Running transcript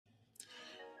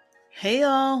Hey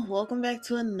y'all, welcome back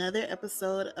to another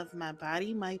episode of My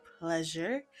Body, My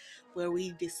Pleasure, where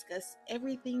we discuss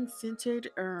everything centered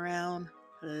around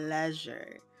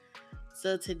pleasure.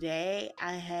 So today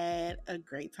I had a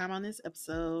great time on this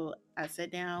episode. I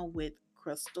sat down with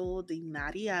Crystal, the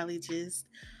naughtyologist,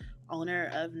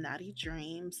 owner of Naughty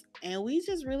Dreams, and we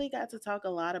just really got to talk a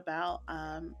lot about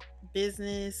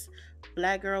business,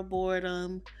 black girl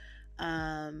boredom,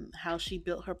 how she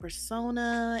built her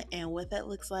persona and what that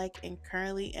looks like and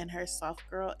currently in her soft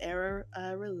girl era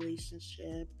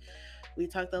relationship. We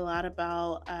talked a lot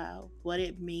about what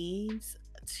it means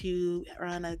to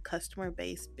run a customer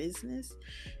based business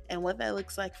and what that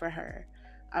looks like for her.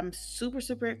 I'm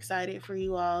super excited for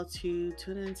you all to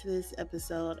tune into this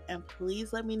episode, and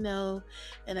please let me know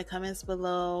in the comments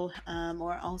below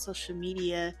or on social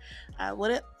media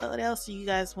what else do you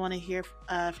guys want to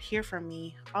hear from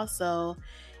me. Also,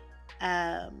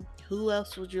 who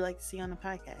else would you like to see on the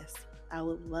podcast? I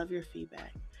would love your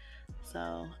feedback.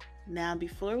 So, now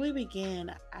before we begin,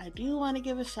 I do want to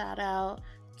give a shout out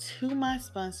to my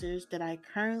sponsors that I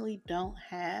currently don't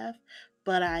have,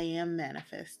 but I am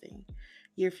manifesting.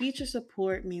 Your future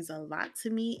support means a lot to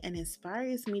me and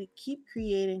inspires me to keep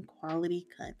creating quality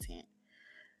content.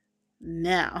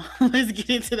 Now, let's get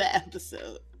into the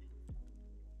episode.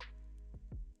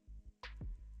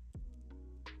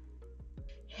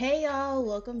 Hey y'all,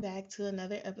 welcome back to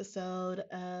another episode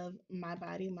of My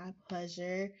Body, My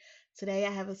Pleasure. Today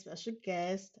I have a special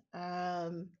guest.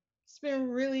 It's been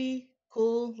really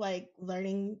cool, like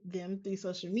learning them through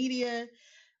social media.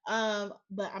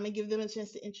 But I'm gonna give them a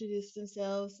chance to introduce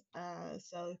themselves.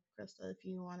 So Crystal, if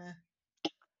you wanna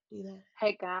do that.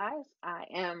 Hey guys, I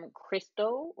am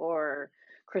Crystal or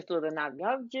Crystal the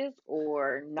Naughtyologist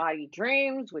or Naughty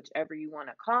Dreams, whichever you want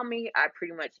to call me. I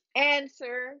pretty much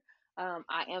answer.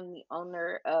 I am the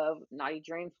owner of Naughty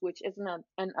Dreams, which is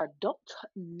an adult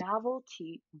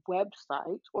novelty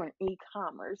website or an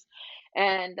e-commerce.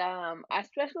 And I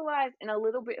specialize in a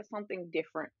little bit of something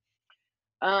different.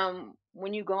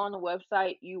 When you go on the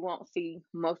website, you won't see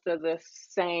most of the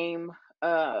same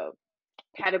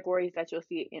categories that you'll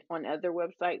see on other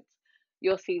websites.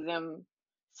 You'll see them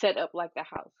set up like the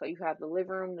house. So you have the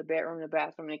living room, the bedroom, the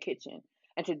bathroom, and the kitchen.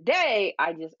 And today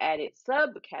I just added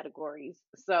subcategories.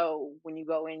 So when you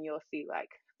go in, you'll see like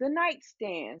the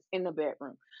nightstands in the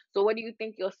bedroom. So what do you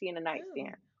think you'll see in a Oh.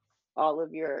 nightstand? All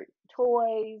of your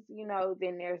toys,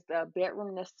 then there's the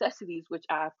bedroom necessities, which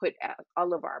I put as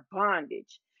all of our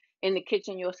bondage. In the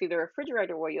kitchen, you'll see the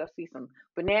refrigerator where you'll see some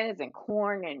bananas and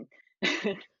corn and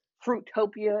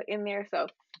Fruitopia in there. So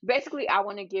basically, I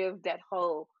want to give that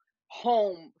whole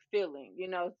home feeling.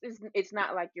 It's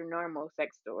not like your normal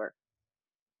sex store.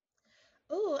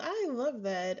 Oh, I love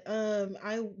that.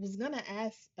 I was gonna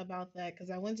ask about that because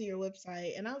I went to your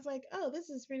website and I was like, oh, this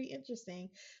is pretty interesting.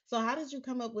 So how did you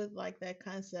come up with like that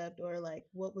concept or like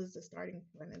what was the starting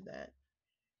point of that?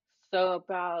 So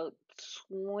about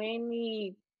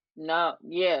 20, no,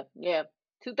 yeah,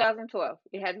 2012.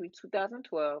 It had to be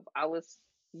 2012. I was,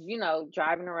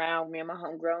 driving around. Me and my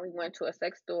homegirl, we went to a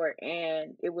sex store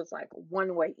and it was like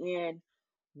one way in,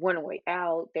 one way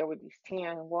out. There were these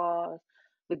tan walls.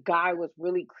 The guy was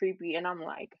really creepy, and I'm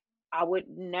like, I would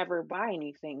never buy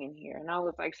anything in here. And I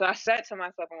was like, so I said to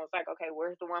myself and was like, okay,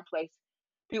 where's the one place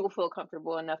people feel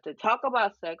comfortable enough to talk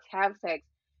about sex, have sex,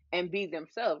 and be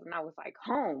themselves? And I was like,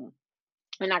 home.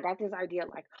 And I got this idea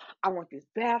like, I want this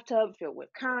bathtub filled with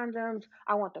condoms.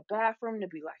 I want the bathroom to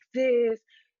be like this.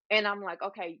 And I'm like,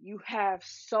 okay, you have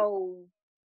so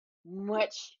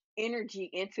much energy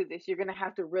into this. You're gonna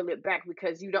have to reel it back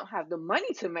because you don't have the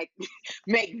money to make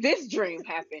make this dream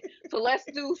happen. So let's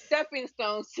do stepping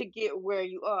stones to get where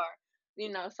you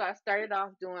are. So I started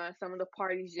off doing some of the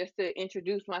parties just to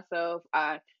introduce myself.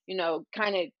 I,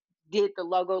 kind of did the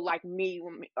logo like me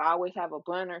when I always have a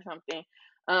bun or something,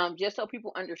 just so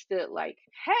people understood, like,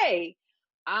 hey,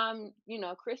 I'm,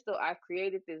 Crystal. I've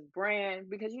created this brand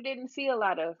because you didn't see a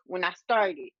lot of when I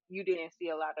started. You didn't see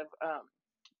a lot of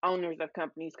owners of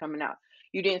companies coming out.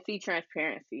 You didn't see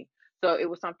transparency. So it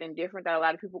was something different that a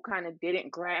lot of people kind of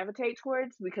didn't gravitate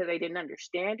towards because they didn't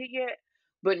understand it yet.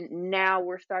 But now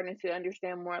we're starting to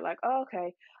understand more like, oh,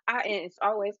 okay. And it's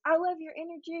always, I love your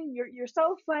energy. You're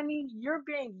so funny. You're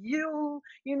being you.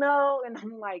 And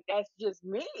I'm like, that's just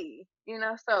me.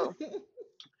 So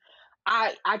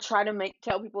I try to make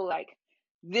tell people like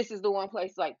this is the one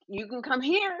place like you can come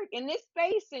here in this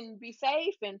space and be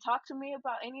safe and talk to me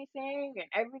about anything and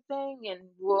everything, and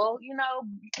we'll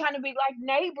kind of be like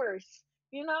neighbors,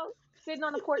 sitting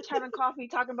on the porch having coffee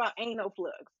talking about anal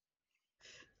plugs.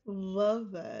 Love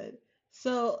that.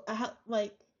 So, how,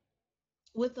 like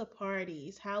with the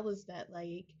parties, how was that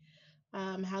like?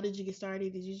 How did you get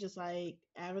started? Did you just like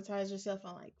advertise yourself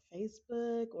on like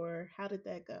Facebook, or how did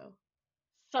that go?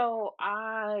 So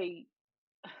I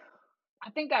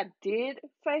think I did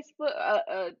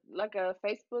Facebook, like a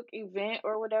Facebook event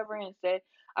or whatever, and said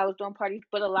I was doing parties.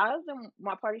 But a lot of them,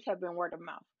 my parties have been word of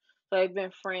mouth. So they've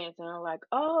been friends, and they're like,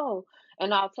 "Oh,"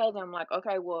 and I'll tell them like,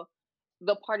 "Okay, well,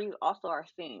 the parties also are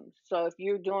themed. So if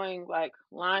you're doing like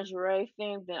lingerie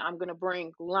themed, then I'm gonna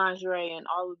bring lingerie and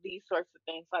all of these sorts of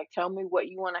things. Like, tell me what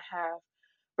you want to have."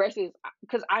 Versus,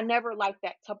 because I never liked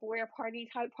that Tupperware party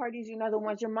type parties, the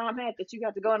ones your mom had that you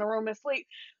got to go in a room and sleep.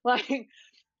 Like,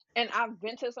 and I've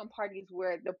been to some parties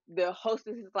where the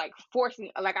hostess is like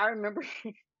forcing, like I remember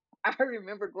I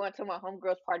remember going to my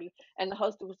homegirl's party and the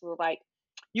hostess was like,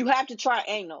 "You have to try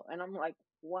anal." And I'm like,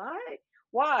 "What?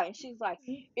 Why?" And she's like,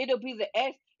 it'll be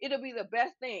the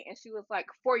best thing. And she was like,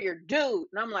 "For your dude."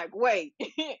 And I'm like, "Wait,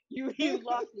 you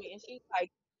lost me." And she's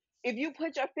like, "If you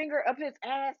put your finger up his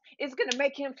ass, it's gonna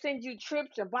make him send you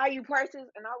trips and buy you purses."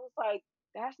 And I was like,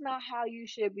 "That's not how you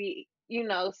should be,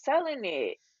 selling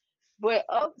it." But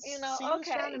oh, She was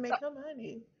trying to okay. So make her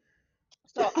money.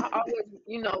 I always,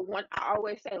 I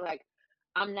always say like,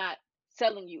 I'm not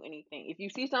selling you anything. If you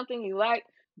see something you like,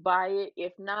 buy it.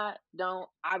 If not, don't.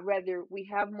 I'd rather we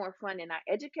have more fun and I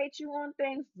educate you on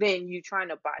things than you trying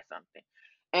to buy something.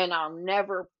 And I'll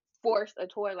never force a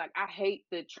toy. Like I hate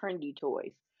the trendy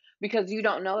toys because you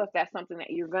don't know if that's something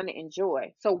that you're going to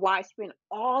enjoy. So why spend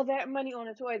all that money on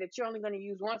a toy that you're only going to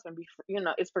use once and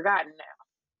it's forgotten now.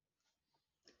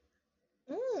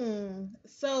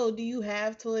 So do you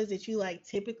have toys that you like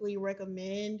typically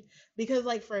recommend? Because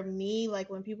like for me, like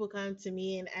when people come to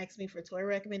me and ask me for toy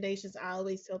recommendations, I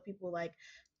always tell people like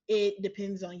it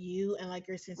depends on you and like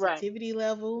your Right. sensitivity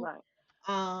level. Right.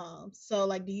 So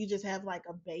like do you just have like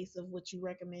a base of what you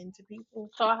recommend to people?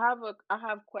 So I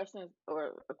have questions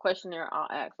or a questionnaire I'll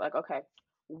ask like, okay,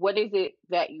 what is it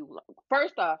that you like?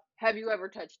 First off, have you ever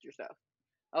touched yourself?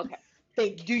 Okay.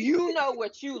 Thank Do you know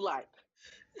what you like?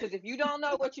 Because if you don't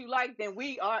know what you like, then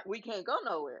we can't go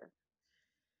nowhere.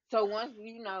 So once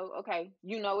you know, okay,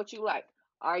 you know what you like.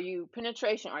 Are you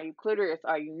penetration? Are you clitoris?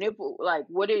 Are you nipple? Like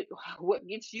what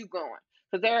gets you going?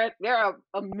 Because there are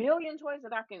a million toys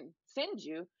that I can send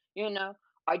you. You know,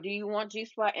 or do you want G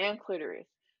spot and clitoris?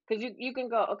 Because you can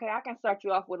go, okay, I can start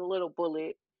you off with a little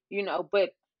bullet.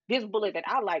 But this bullet that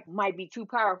I like might be too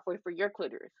powerful for your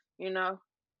clitoris.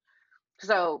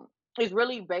 So it's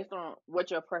really based on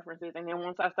what your preference is. And then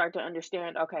once I start to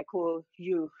understand, okay, cool,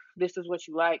 this is what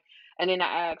you like. And then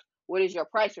I ask, what is your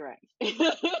price range?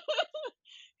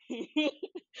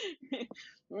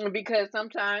 Because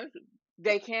sometimes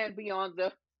they can be on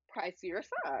the pricier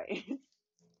side.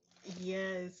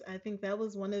 Yes, I think that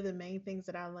was one of the main things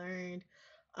that I learned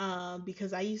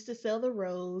because I used to sell the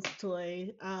Rose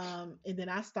toy, and then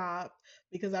I stopped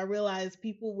because I realized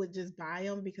people would just buy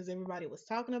them because everybody was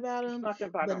talking about them, Talking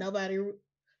about but them.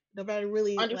 nobody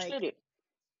really Understood like. it.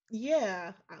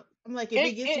 Yeah, I'm like, if it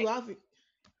It gets you it off,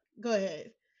 go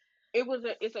ahead.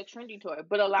 it's a trendy toy,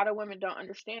 but a lot of women don't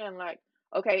understand. Like,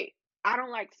 okay, I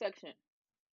don't like suction.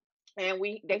 And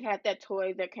they had that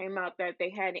toy that came out that they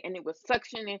had, and it was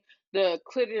suctioning the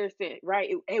clitoris in, right?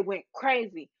 It went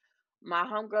crazy. My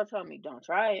homegirl told me, "Don't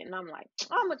try it," and I'm like,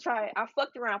 "I'm gonna try it." I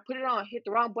fucked around, put it on, hit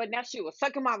the wrong button. That shit was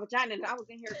sucking my vagina, and I was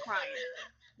in here crying.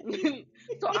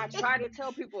 So I try to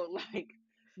tell people like,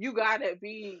 you gotta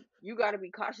be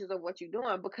cautious of what you're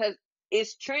doing because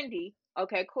it's trendy.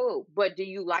 Okay, cool, but do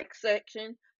you like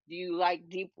suction? Do you like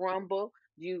deep rumble?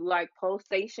 Do you like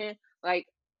pulsation? Like,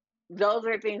 those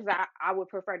are things that I would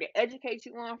prefer to educate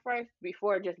you on first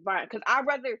before just buying. Because I'd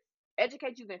rather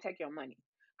educate you than take your money.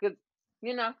 Because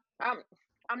you know, I'm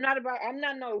I'm not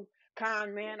no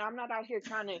con man. I'm not out here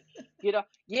trying to get up.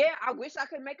 Yeah, I wish I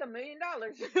could make $1 million,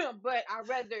 but I'd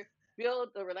rather build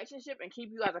a relationship and keep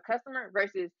you as a customer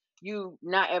versus you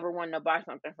not ever wanting to buy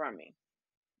something from me.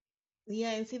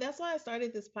 Yeah, and see, that's why I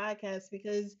started this podcast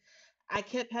because I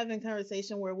kept having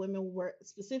conversation where women were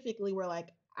specifically were like,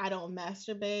 I don't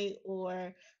masturbate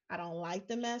or I don't like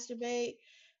to masturbate.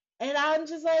 And I'm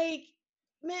just like,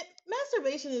 man,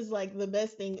 masturbation is like the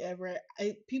best thing ever.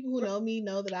 People who know me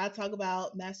know that I talk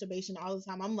about masturbation all the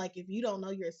time. I'm like, if you don't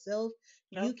know yourself,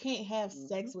 Yep. you can't have Hmm.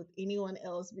 sex with anyone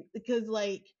else because,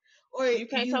 like, or You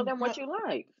can't tell you, them what you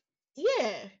like.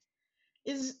 yeah,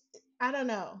 is I don't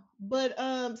know. But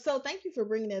so thank you for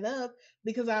bringing that up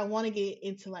because I want to get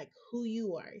into like who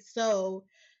you are. So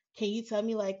can you tell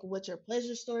me like what your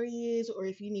pleasure story is, or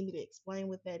if you need me to explain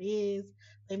what that is,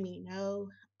 let me know.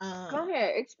 Go Um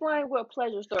ahead, explain what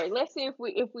pleasure story. Let's see if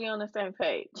we on the same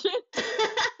page.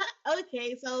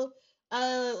 okay, so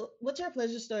what your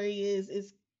pleasure story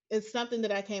is it's something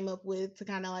that I came up with to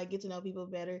kind of like get to know people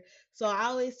better. So I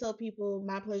always tell people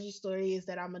my pleasure story is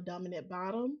that I'm a dominant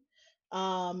bottom.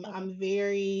 Okay. I'm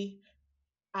very,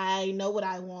 I know what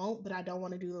I want, but I don't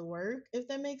want to do the work, if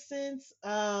that makes sense.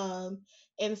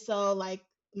 And so like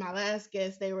my last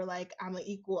guest, they were like, I'm an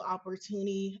equal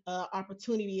opportunity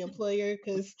employer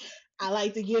because I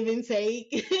like to give and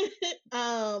take.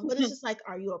 But it's just like,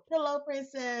 are you a pillow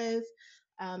princess?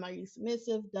 Are you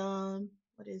submissive, dumb?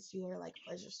 What is your like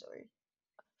pleasure story?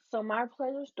 So my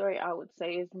pleasure story, I would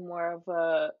say, is more of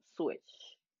a switch.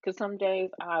 Cause some days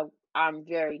I'm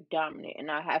very dominant, and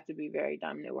I have to be very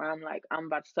dominant. Where I'm like, I'm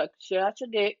about to suck shit out your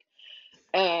dick,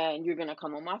 and you're gonna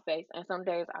come on my face. And some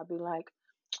days I'll be like,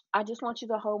 I just want you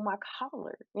to hold my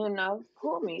collar,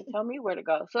 pull me, tell me where to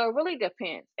go. So it really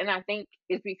depends. And I think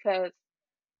it's because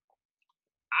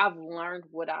I've learned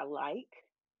what I like,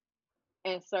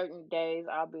 and certain days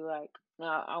I'll be like, no,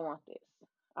 I want this.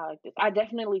 I like this. I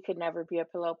definitely could never be a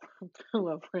pillow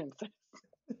pillow princess.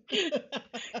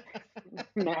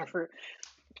 Never.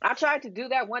 I tried to do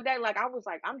that one day. Like I was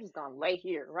like, I'm just gonna lay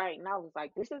here, right? And I was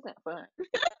like, this isn't fun.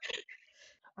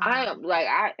 um,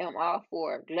 I am all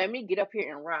for let me get up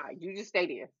here and ride. You just stay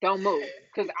there. Don't move.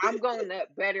 Cause I'm going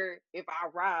up better if I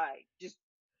ride. Just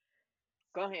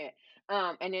go ahead.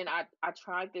 And then I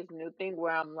tried this new thing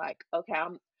where I'm like, okay,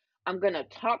 I'm gonna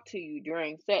talk to you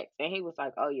during sex. And he was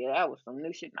like, oh yeah, that was some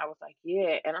new shit. And I was like,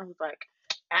 yeah. And I was like,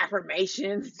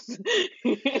 affirmations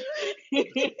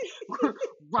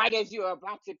right as you're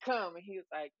about to come. And he was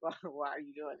like, why are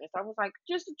you doing this? I was like,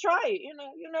 just to try it.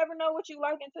 You never know what you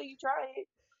like until you try it.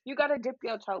 You gotta dip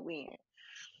your toe in.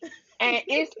 And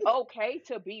it's okay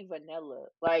to be vanilla.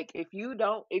 Like if you've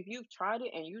tried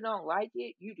it and you don't like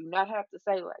it, you do not have to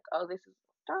say like, "Oh, this is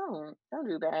don't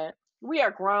do that." We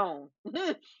are grown.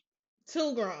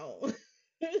 too grown.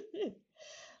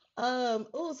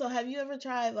 Oh, so have you ever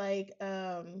tried like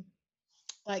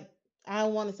I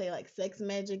don't want to say like sex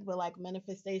magic, but like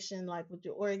manifestation, like with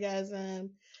your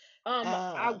orgasm?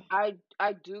 Uh,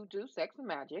 I do sex and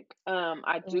magic.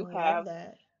 I do love have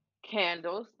that.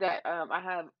 candles that I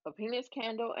have a penis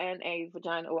candle and a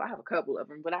vagina. Well, I have a couple of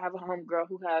them, but I have a homegirl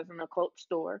who has an occult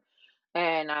store,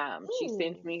 and she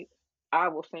sends Ooh, me. I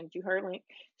will send you her link.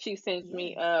 She sends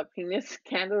me yes. penis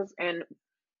candles, and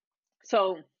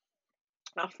so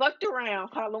I fucked around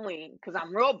Halloween because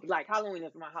I'm real like Halloween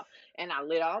is my house, and I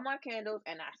lit all my candles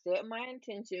and I set my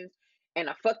intentions, and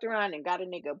I fucked around and got a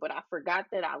nigga, but I forgot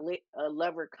that I lit a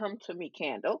lover come to me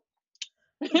candle.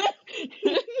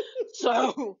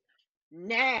 So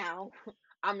now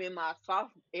I'm in my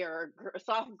soft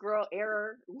girl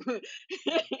era,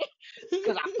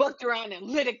 because I fucked around and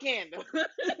lit a candle.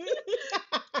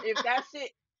 if that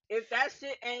shit, if that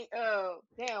shit ain't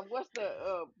damn, what's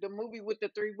the movie with the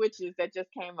three witches that just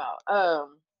came out?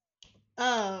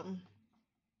 um,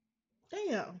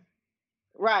 damn.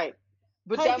 Right,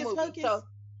 but that Hocus movie. So Pocus.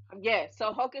 yeah,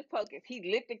 so Hocus Pocus,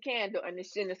 he lit the candle, and the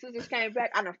sisters came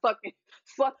back. I done fucking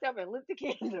fucked up and lit the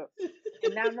candle,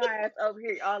 and now my ass over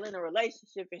here all in a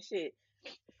relationship and shit.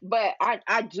 But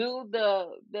I do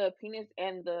the penis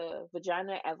and the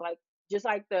vagina as like just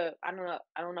like the I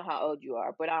don't know how old you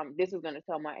are, but this is gonna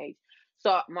tell my age.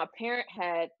 So my parent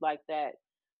had like that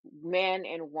man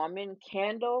and woman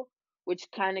candle,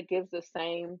 which kind of gives the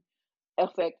same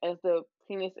effect as the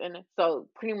penis and so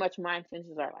pretty much my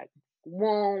intentions are like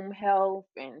womb health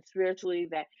and spiritually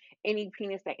that any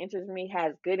penis that enters me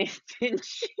has good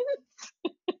intention.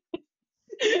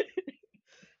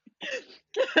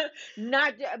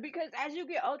 Not because as you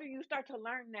get older you start to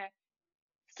learn that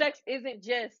sex isn't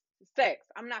just sex.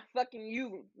 I'm not fucking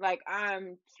you. Like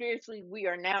I'm spiritually, we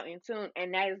are now in tune,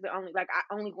 and that is the only. Like I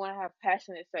only want to have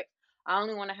passionate sex. I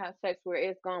only want to have sex where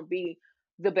it's gonna be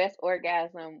the best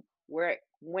orgasm. Where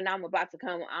when I'm about to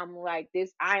come, I'm like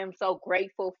this. I am so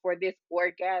grateful for this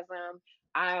orgasm.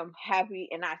 I am happy,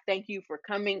 and I thank you for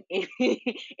coming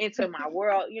into my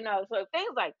world. So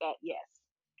things like that. Yes,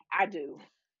 I do.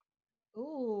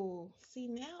 Ooh, see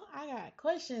now I got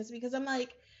questions because I'm like,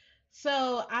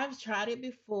 so I've tried it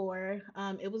before.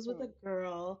 It was with a Mm.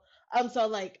 girl. So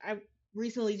like I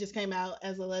recently just came out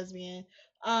as a lesbian.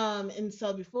 And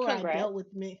so before I Congrats. dealt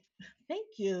with men, thank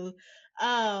you.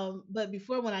 But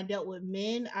before when I dealt with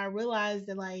men, I realized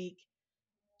that like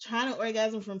trying to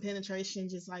orgasm from penetration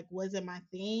just like wasn't my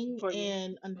thing, For you.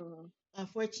 and Mhm.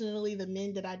 unfortunately the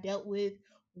men that I dealt with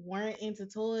weren't into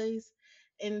toys,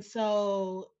 and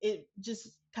so it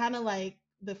just kind of like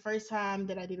the first time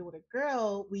that I did it with a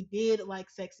girl, we did like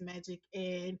sex magic,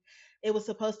 and it was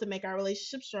supposed to make our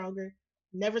relationship stronger.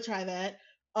 Never try that.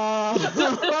 I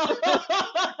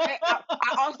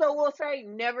also will say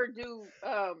never do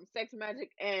sex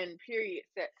magic and period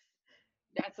sex.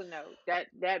 That's a no.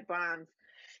 That bonds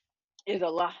is a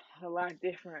lot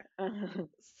different.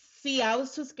 See, I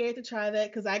was too scared to try that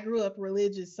because I grew up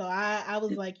religious. So I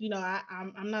was like,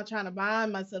 I'm not trying to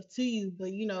bind myself to you, but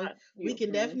we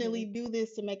can definitely Mhm. do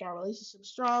this to make our relationship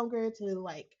stronger, to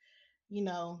like,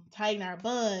 tighten our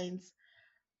bonds.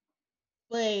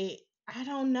 But I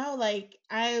don't know, like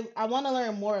I want to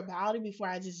learn more about it before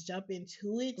I just jump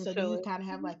into it. So do Into you it. kind of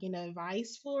have Mhm. like an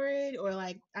advice for it, or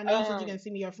like I know you said you're Um, gonna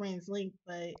send me your friend's link,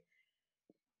 but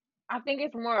I think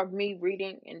it's more of me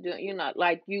reading and doing,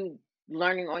 like you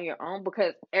learning on your own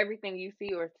because everything you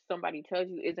see or somebody tells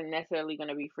you isn't necessarily going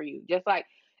to be for you. Just like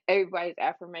everybody's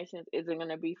affirmations isn't going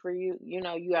to be for you. You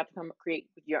have to come create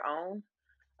your own.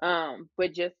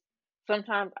 But just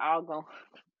sometimes I'll go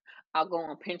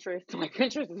on Pinterest. Like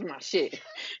Pinterest is my shit.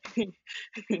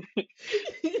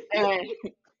 And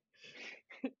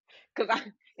because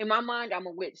in my mind, I'm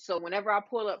a witch. So whenever I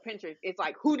pull up Pinterest, it's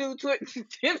like hoodoo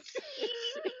tips.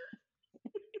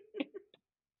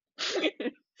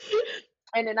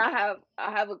 And then I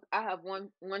have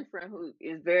one friend who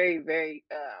is very very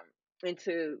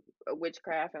into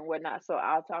witchcraft and whatnot. So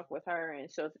I'll talk with her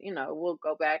and she'll we'll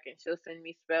go back and she'll send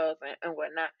me spells and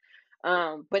whatnot.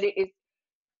 But it's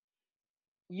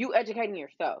you educating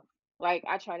yourself. Like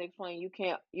I try to explain, you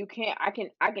can't. I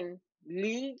can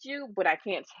lead you, but I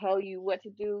can't tell you what to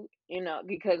do.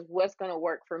 Because what's gonna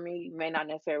work for me may not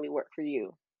necessarily work for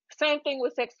you. Same thing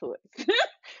with sex toys.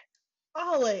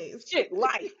 always. Shit,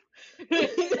 life.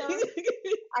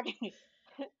 I can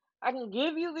I can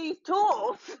give you these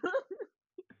tools.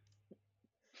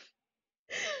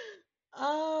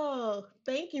 Oh,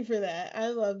 thank you for that. I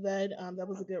love that. That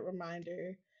was a good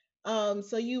reminder.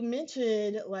 So you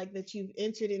mentioned like that you've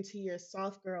entered into your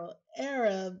soft girl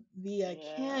era via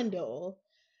Yeah, Candle.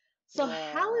 So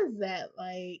how yeah. is that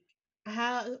like?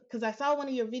 How? Because I saw one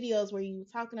of your videos where you were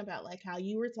talking about like how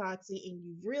you were toxic and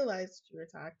you realized you were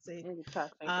toxic, It's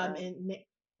toxic, right?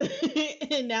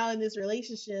 and now in this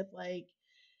relationship, like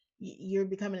you're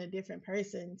becoming a different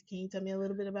person. Can you tell me a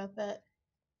little bit about that?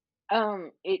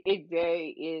 It very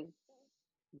is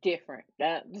different.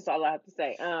 That's all I have to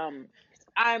say.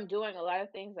 I'm doing a lot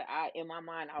of things that in my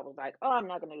mind, I was like, oh, I'm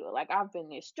not gonna do it. Like I've been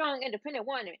this strong, independent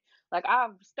woman. Like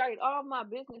I've started all my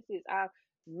businesses. I've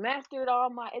mastered all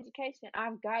my education.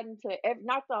 I've gotten to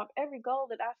knocked off every goal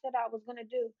that I said I was gonna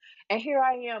do. And here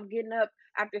I am getting up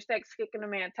after sex, kicking a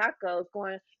man tacos,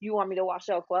 going, "You want me to wash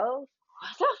your clothes?"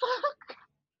 What the fuck?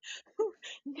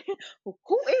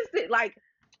 Who is it? Like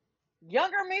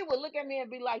younger me would look at me and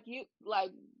be like, "You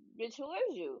like, bitch, who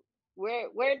is you?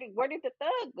 Where did the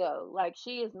thug go? Like,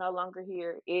 she is no longer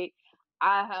here."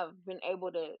 I have been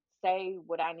able to say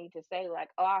what I need to say, like,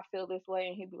 "Oh, I feel this way,"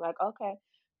 and he'd be like, "Okay,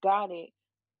 got it."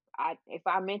 If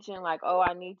I mention like, "Oh,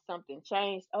 I need something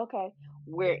changed," okay.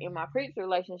 Where in my previous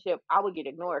relationship, I would get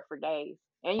ignored for days,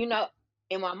 and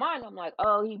in my mind, I'm like,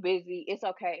 "Oh, he busy. It's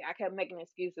okay." I kept making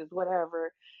excuses,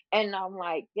 whatever, and I'm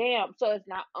like, "Damn." So it's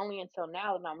not only until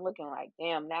now that I'm looking like,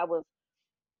 "Damn, that was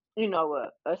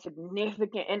a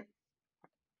significant." And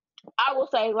I will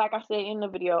say, like I said in the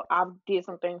video, I did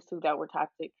some things too that were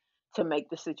toxic to make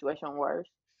the situation worse.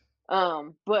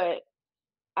 But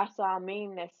I saw a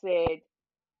meme that said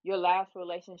your last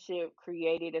relationship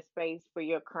created a space for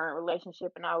your current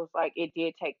relationship. And I was like, it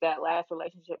did take that last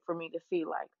relationship for me to see,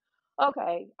 like,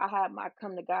 okay, I had my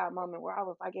come to God moment where I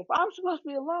was like, if I'm supposed to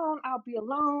be alone, I'll be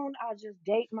alone. I'll just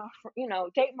date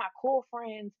date my cool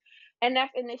friends. And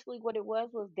that's initially what it was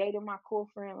dating my cool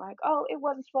friend. Like, oh, it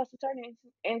wasn't supposed to turn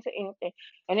into anything.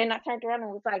 And then I turned around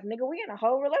and was like, nigga, we in a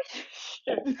whole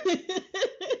relationship.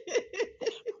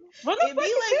 What the It fuck be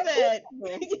is like that.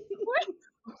 this happening?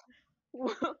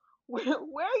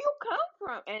 Where you come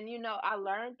from? And I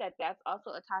learned that that's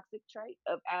also a toxic trait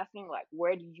of asking like,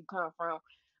 where did you come from?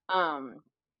 Um,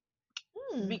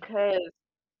 Hmm. because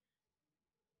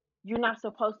you're not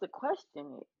supposed to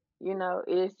question it.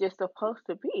 It's just supposed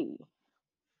to be.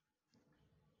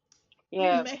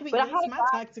 Yeah, Maybe but I this had is my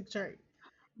toxic trait.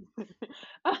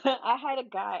 I had a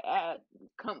guy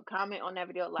comment on that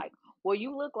video like, "Well,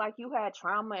 you look like you had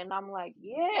trauma," and I'm like,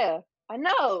 "Yeah, I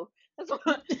know. That's why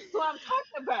I'm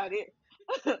talking about it."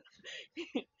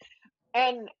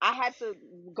 And I had to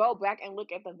go back and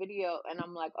look at the video, and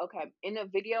I'm like, okay, in the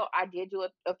video, I did do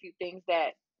a few things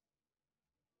that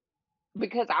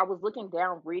because I was looking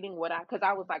down, reading because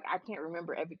I was like, I can't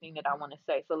remember everything that I want to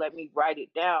say, so let me write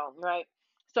it down, right?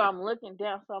 So I'm looking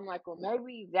down, so I'm like, well,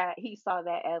 maybe that he saw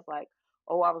that as like,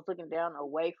 oh, I was looking down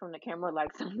away from the camera,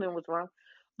 like something was wrong.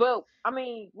 But I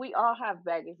mean, we all have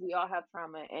baggage, we all have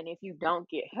trauma, and if you don't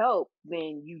get help,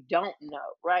 then you don't know,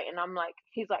 right? And I'm like,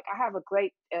 he's like, I have a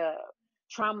great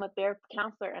trauma therapy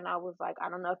counselor, and I was like, I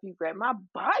don't know if you read my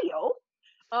bio,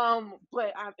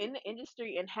 but I'm in the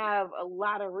industry and have a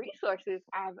lot of resources.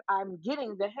 I'm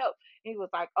getting the help. And he was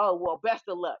like, oh well, best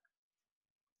of luck.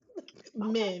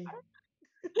 Okay, Men.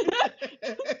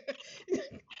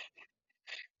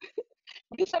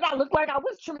 you said I looked like I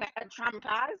was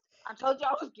traumatized. I told you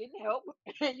I was getting help,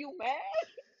 and you mad?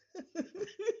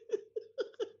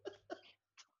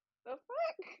 The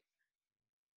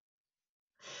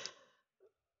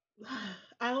fuck?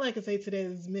 I like to say to that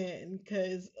is men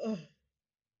because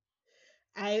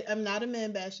I'm not a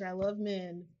man basher. I love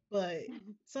men, but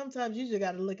sometimes you just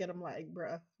got to look at them like,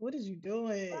 bruh, what is you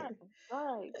doing? Right,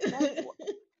 right.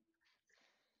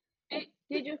 Like,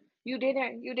 did you? You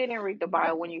didn't read the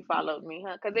bio when you followed me,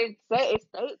 huh? Because it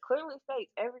clearly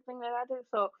states everything that I did.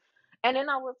 So, and then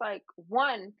I was like,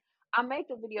 one, I made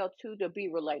the video too to be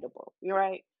relatable. You're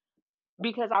right.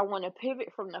 Because I want to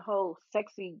pivot from the whole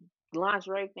sexy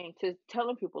lingerie thing to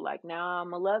telling people like, now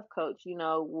I'm a love coach. You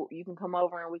can come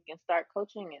over and we can start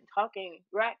coaching and talking,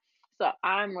 right? So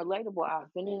I'm relatable.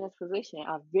 I've been in this position.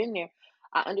 I've been there.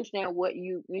 I understand what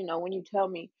when you tell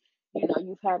me,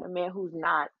 you've had a man who's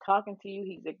not talking to you,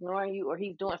 he's ignoring you, or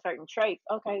he's doing certain traits.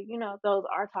 Okay, those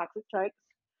are toxic traits.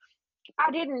 I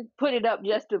didn't put it up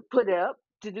just to put it up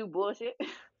to do bullshit.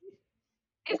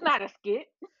 It's not a skit.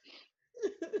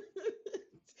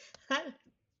 I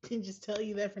can just tell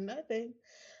you that for nothing.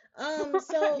 Right.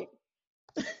 So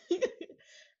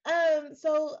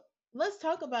so let's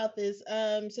talk about this.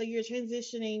 So you're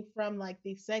transitioning from like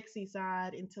the sexy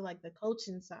side into like the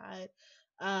coaching side.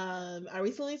 I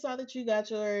recently saw that you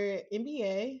got your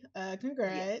MBA. Yes,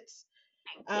 Congrats.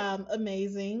 thank you.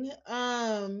 Amazing.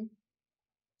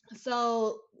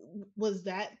 So was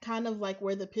that kind of like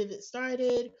where the pivot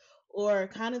started, or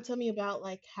kind of tell me about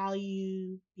like how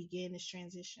you began this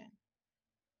transition?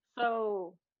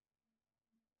 So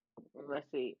let's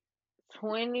see,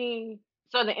 20.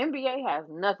 So the MBA has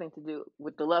nothing to do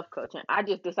with the love coaching. I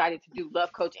just decided to do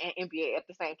love coach and MBA at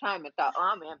the same time and thought, oh,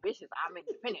 I'm ambitious. I'm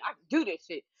independent. I can do this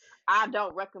shit. I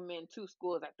don't recommend two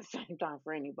schools at the same time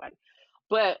for anybody.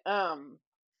 But I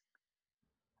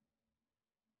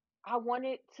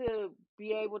wanted to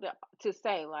be able to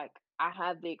say like I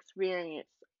have the experience.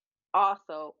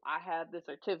 Also, I have the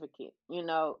certificate.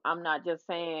 I'm not just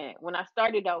saying. When I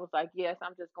started, I was like, yes,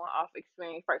 I'm just going off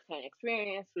experience, firsthand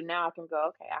experience. So now I can go,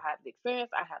 okay, I have the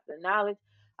experience, I have the knowledge,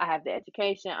 I have the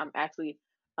education. I'm actually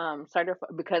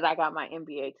certified because I got my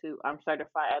MBA too. I'm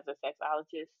certified as a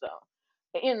sexologist. So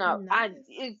Nice.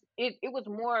 it was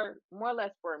more or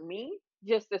less for me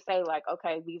just to say like,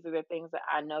 okay, these are the things that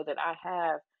I know that I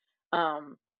have.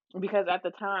 Um, because at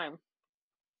the time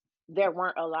there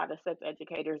weren't a lot of sex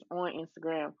educators on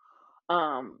Instagram.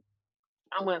 Um,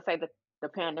 I'm gonna say that the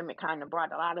pandemic kind of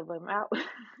brought a lot of them out.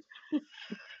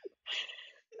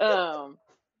 um,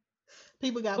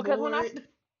 People got because bored. when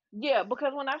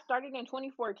I started in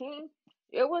 2014,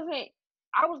 it wasn't.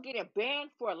 I was getting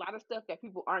banned for a lot of stuff that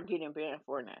people aren't getting banned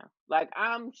for now. Like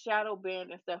I'm shadow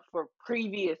banned and stuff for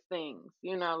previous things.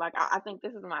 Like I think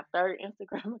this is my third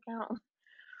Instagram account.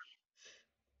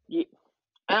 Yeah,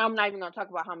 and I'm not even gonna talk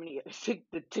about how many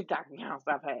the TikTok accounts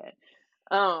I've had.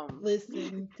 Um,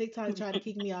 Listen, TikTok try to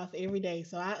kick me off every day,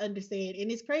 so I understand, and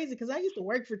it's crazy because I used to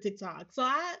work for TikTok, so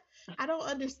I don't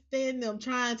understand them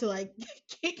trying to like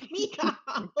kick me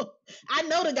off. I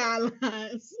know the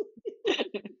guidelines.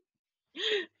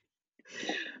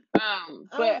 but Um,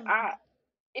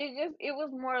 it was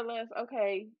more or less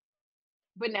okay.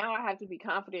 But now I have to be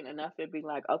confident enough to be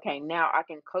like, okay, now I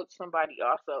can coach somebody.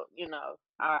 Also,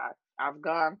 I've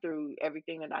gone through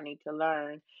everything that I need to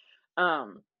learn.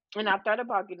 Um, and I thought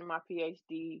about getting my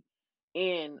PhD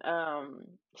in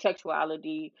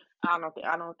sexuality. I don't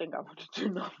think I want to do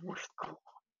no more school.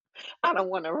 I don't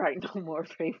want to write no more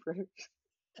papers.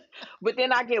 But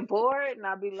then I get bored and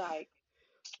I'll be like,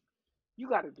 you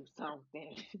got to do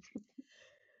something.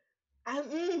 I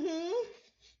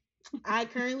I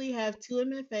currently have two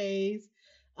MFAs.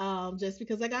 Just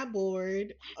because I got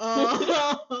bored.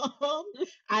 I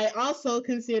also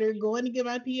considered going to get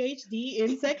my PhD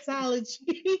in sexology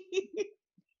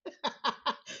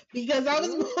because I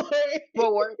was Mm, bored.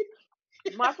 bored.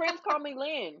 My friends call me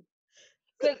Lynn.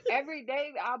 Cause every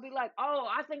day I'll be like, oh,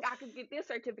 I think I could get this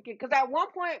certificate. Cause at one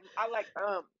point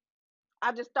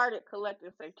I just started collecting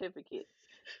certificates,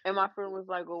 and my friend was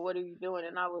like, well, what are you doing?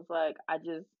 And I was like,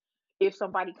 if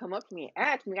somebody come up to me and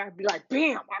ask me, I'd be like,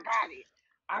 bam, I got it,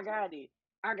 I got it,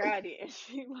 I got it. And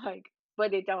she like,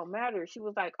 but it don't matter. She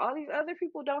was like, all these other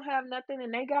people don't have nothing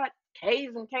and they got K's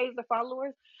and K's of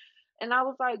followers. And I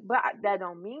was like, but that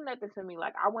don't mean nothing to me.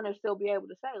 Like, I want to still be able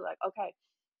to say, like, okay,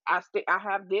 I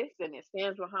have this and it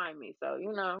stands behind me. So,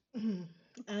 Mhm.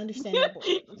 I understand that point.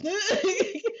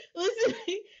 Listen,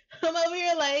 I'm over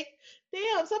here like,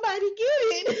 damn, somebody get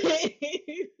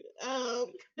it.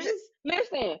 'Cause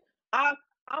Listen, I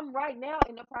I'm right now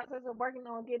in the process of working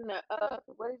on getting a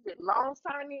what is it, loan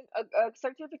signing a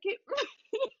certificate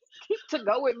to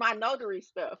go with my notary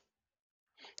stuff.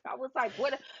 I was like,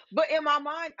 what? But in my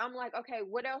mind, I'm like, okay,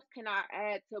 what else can I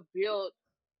add to build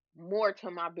more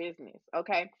to my business?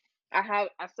 Okay, I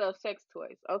sell sex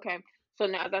toys. Okay, so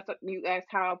now that's what you asked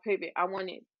how I'll pivot. I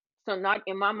wanted so not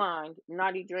in my mind,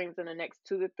 naughty dreams in the next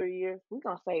 2 to 3 years. We're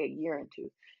gonna say a year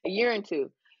and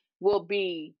two will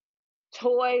be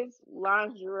toys,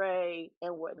 lingerie,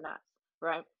 and whatnot,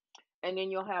 right? And then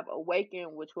you'll have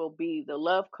Awaken, which will be the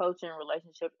love coaching,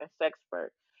 relationship, and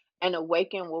sexpert. And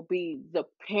Awaken will be the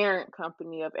parent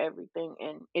company of everything,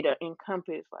 and it'll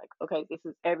encompass like, okay, this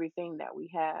is everything that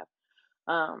we have.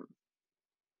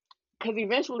 Because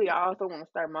eventually, I also want to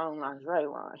start my own lingerie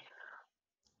line.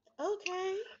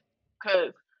 okay.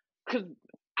 Cause, cause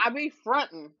I be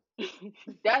fronting.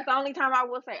 That's the only time I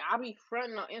will say I be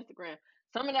fronting on Instagram.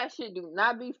 Some of that shit do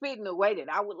not be fitting the way that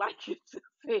I would like it to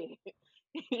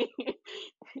fit.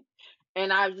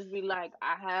 And I just be like,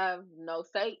 I have no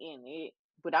say in it,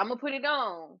 but I'm gonna put it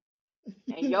on.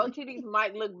 And your titties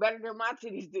might look better than my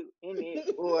titties do in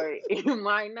it, or it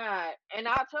might not. And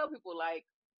I tell people like,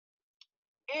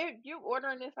 if you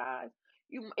ordering this size,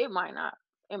 it might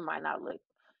not look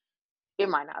it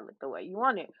might not look the way you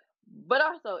want it. But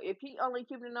also, if he only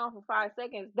keeping it on for 5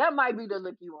 seconds, that might be the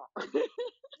look you want.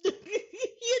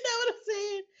 You know what I'm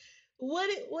saying?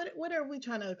 What are we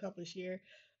trying to accomplish here?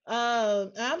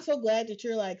 I'm so glad that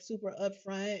you're like super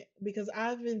upfront because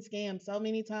I've been scammed so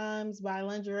many times by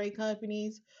lingerie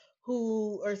companies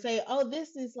who or say, "Oh,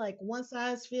 this is like one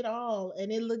size fit all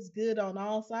and it looks good on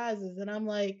all sizes," and I'm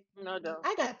like, No, don't.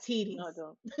 I got No, titties.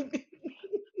 don't.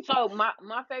 So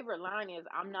my favorite line is,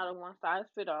 "I'm not a one size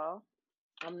fit all.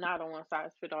 I'm not a one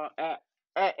size fit all at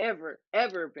ever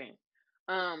been."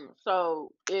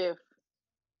 So if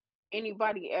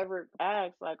anybody ever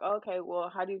asks, like, okay, well,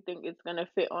 how do you think it's gonna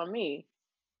fit on me?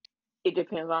 It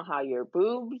depends on how your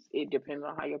boobs. It depends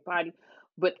on how your body.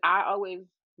 But I always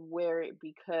wear it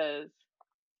because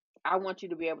I want you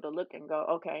to be able to look and go,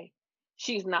 okay,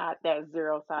 she's not that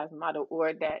zero size model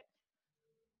or that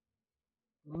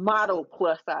model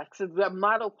plus size. Because the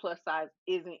model plus size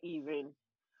isn't even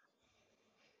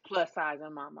plus size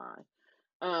in my mind.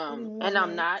 And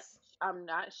One X. I'm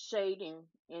not shading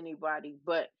anybody,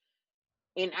 but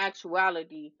in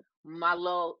actuality, my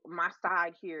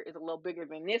side here is a little bigger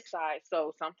than this side.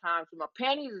 So sometimes my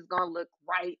panties is gonna look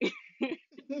right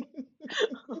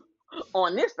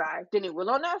on this side than it will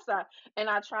on that side. And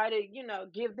I try to,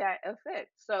 give that effect.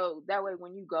 So that way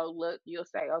when you go look, you'll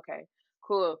say, okay,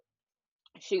 cool.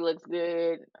 She looks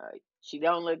good. She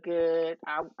don't look good.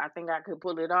 I think I could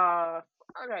pull it off.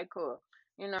 Okay, cool.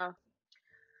 You know,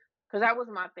 because that was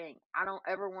my thing. I don't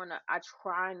ever want to. I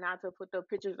try not to put the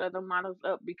pictures of the models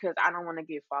up because I don't want to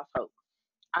give false hope.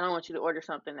 I don't want you to order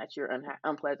something that you're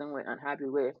unpleasant with, unhappy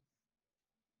with.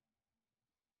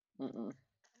 Mm-mm.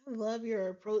 I love your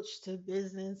approach to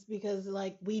business because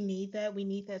like we need that. We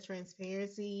need that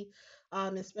transparency.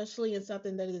 Especially in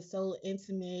something that is so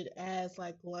intimate as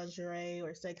like lingerie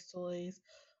or sex toys.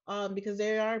 Because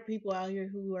there are people out here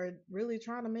who are really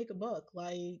trying to make a buck.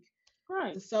 Like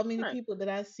Right, there's so many right. people that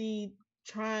I see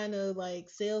trying to like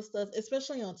sell stuff,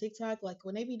 especially on TikTok. Like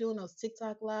when they be doing those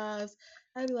TikTok lives,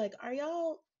 I'd be like, are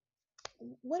y'all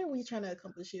what are we trying to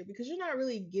accomplish here? Because you're not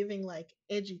really giving like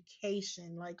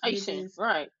education. Like Patient,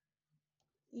 right.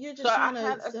 you're So just trying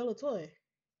to sell a toy.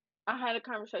 I had a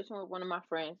conversation with one of my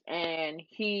friends, and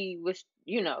he was,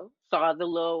 saw the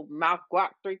little mouth guac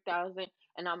 3000,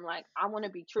 and I'm like, I want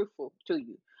to be truthful to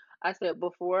you. I said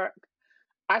before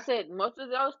I said most of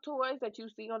those toys that you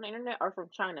see on the internet are from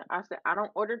China. I said I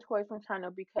don't order toys from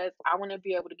China because I want to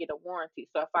be able to get a warranty.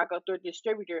 So if I go through a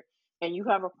distributor and you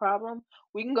have a problem,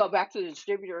 we can go back to the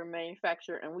distributor and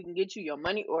manufacturer and we can get you your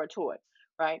money or a toy,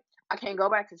 right? I can't go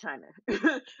back to China.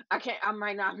 I can't. I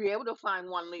might not be able to find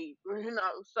one lead,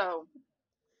 So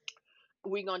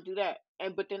we gonna do that.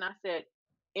 And but then I said,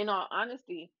 in all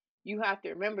honesty, you have to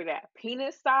remember that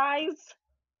penis size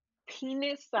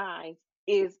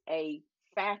is a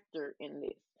factor in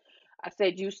this. I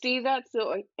said, you see that,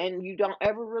 so and you don't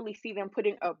ever really see them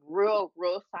putting a real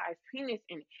size penis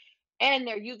in it. And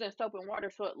they're using soap and water,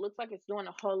 so it looks like it's doing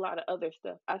a whole lot of other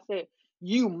stuff. I said,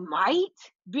 you might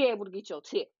be able to get your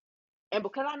tip. And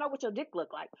because I know what your dick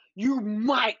look like, you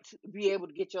might be able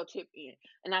to get your tip in.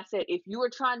 And I said, if you are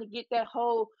trying to get that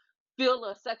whole feel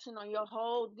or section on your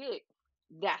whole dick,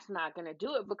 that's not gonna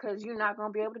do it because you're not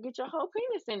gonna be able to get your whole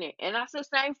penis in it. And that's the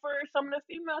same for some of the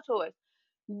female toys.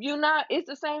 You not, it's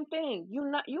the same thing.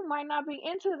 You might not be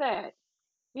into that,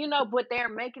 but they're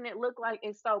making it look like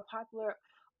it's so popular.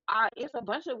 It's a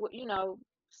bunch of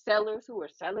sellers who are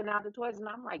selling out the toys, and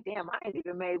I'm like, damn, I ain't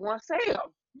even made one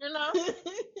sale.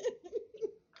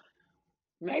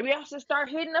 Maybe I should start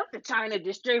hitting up the China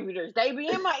distributors. They be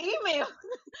in my email.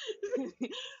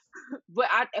 But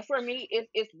for me,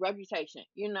 it's reputation.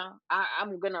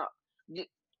 I'm gonna,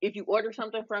 if you order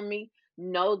something from me,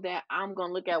 know that I'm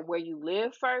gonna look at where you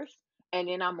live first, and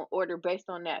then I'm gonna order based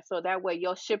on that. So that way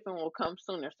your shipping will come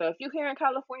sooner. So if you're here in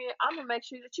California, I'm gonna make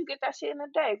sure that you get that shit in a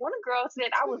day. One girl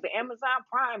said I was the Amazon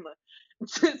Primer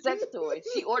sex toy.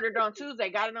 She ordered on Tuesday,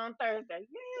 got it on Thursday.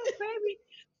 Yeah, baby.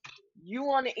 You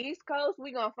on the East Coast,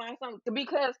 we gonna find something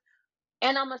because,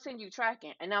 and I'm gonna send you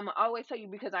tracking, and I'm gonna always tell you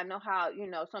because I know how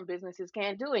some businesses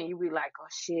can't do it. And you be like, oh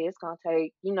shit, it's gonna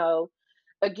take,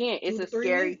 again, it's Two a to three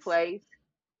scary weeks. place.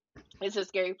 It's a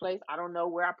scary place. I don't know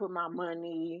where I put my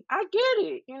money. I get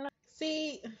it.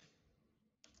 See,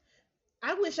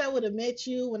 I wish I would have met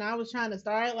you when I was trying to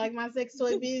start like my sex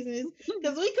toy business,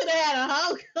 because we could have had a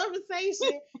whole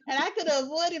conversation and I could have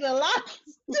avoided a lot.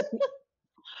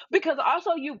 Because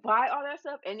also you buy all that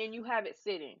stuff and then you have it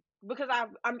sitting. Because I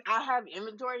have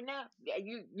inventory now. Yeah,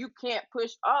 you can't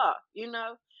push off,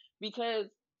 because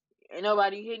ain't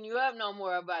nobody hitting you up no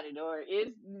more about it, or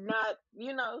it's not,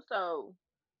 so,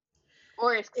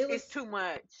 or It it's was too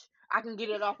much. I can get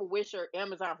it off of Wish or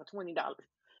Amazon for $20.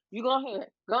 You go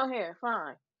ahead,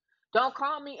 fine. Don't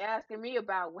call me asking me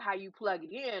about how you plug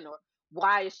it in or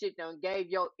why this shit done gave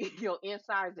your your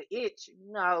insides the itch.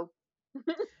 No.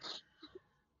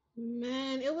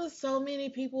 Man, it was so many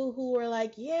people who were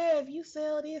like, "Yeah, if you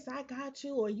sell this, I got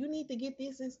you," or "You need to get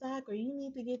this in stock," or "You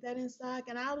need to get that in stock,"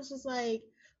 and I was just like,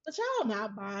 "But y'all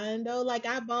not buying though." Like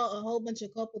I bought a whole bunch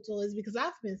of couple toys because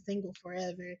I've been single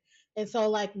forever, and so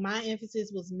like my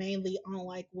emphasis was mainly on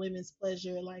like women's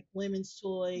pleasure, like women's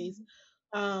toys,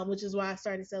 which is why I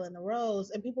started selling the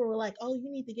rose. And people were like, "Oh, you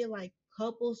need to get like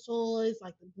couples toys,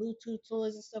 like the Bluetooth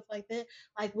toys and stuff like that."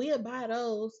 Like we'll buy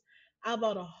those. I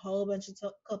bought a whole bunch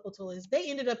of couple toys.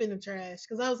 They ended up in the trash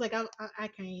because I was like, I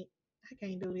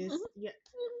can't do this. Yeah,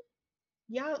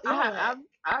 I y'all have whack.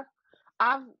 I've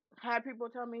I've had people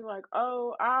tell me like,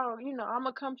 oh, I'm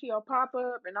gonna come to your pop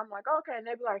up, and I'm like, okay, and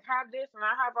they be like, have this, and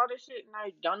I have all this shit, and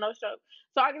I don't know stuff.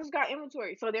 So I just got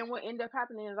inventory. So then what end up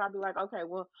happening is I'll be like, okay,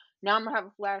 well now I'm gonna have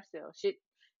a flash sale. Shit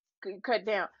cut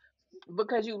down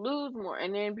because you lose more,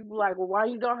 and then people like, well, why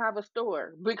you don't have a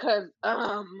store? Because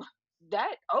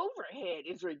that overhead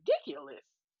is ridiculous,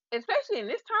 especially in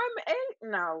this time.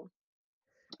 No,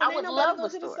 And I ain't would nobody love going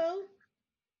a to the store, store.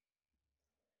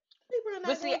 People are but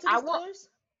not see, going to the stores.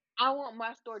 I want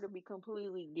my store to be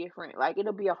completely different. Like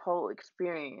it'll be a whole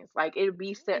experience. Like it'll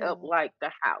be set up Oh, like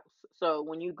the house. So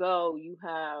when you go, you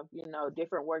have,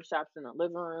 different workshops in the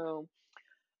living room.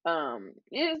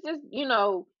 It's just,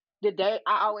 the day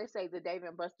I always say the Dave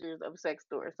and Buster's of sex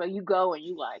stores. So you go and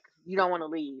you don't want to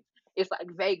leave. It's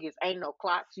like Vegas, ain't no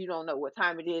clocks. You don't know what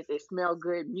time it is. It smell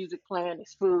good, music playing,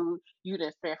 it's food. You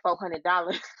didn't spend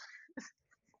 $400.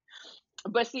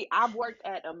 But see, I've worked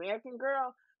at American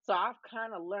Girl, so I've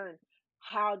kind of learned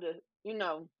how to, you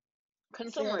know, sell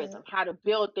that. consumerism, how to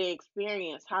build the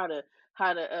experience, how to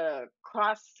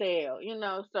cross sell,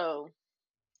 So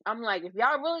I'm like, if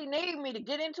y'all really need me to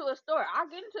get into a store, I'll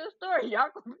get into a store. Y'all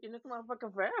gonna be in this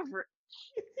motherfucker forever.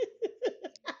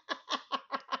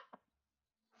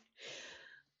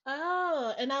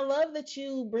 Oh, and I love that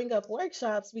you bring up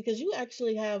workshops because you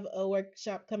actually have a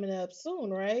workshop coming up soon,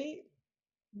 right?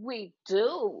 We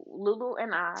do. Lulu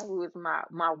and I, who is my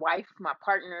wife, my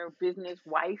partner, business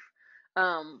wife,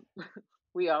 um,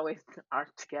 we always are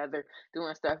together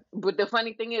doing stuff. But the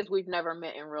funny thing is, we've never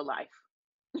met in real life.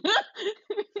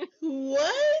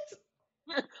 What?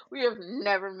 We have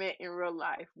never met in real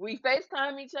life. We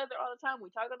FaceTime each other all the time. We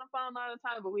talk on the phone all the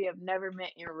time, but we have never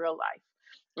met in real life.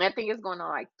 And I think it's going on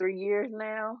like 3 years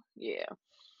now. Yeah.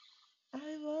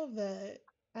 I love that.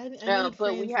 I need But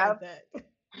friends like that.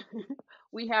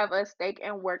 we have a steak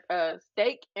and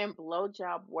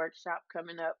blowjob workshop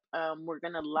coming up. We're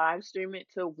gonna live stream it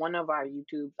to one of our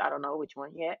YouTubes. I don't know which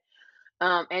one yet.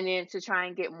 And then to try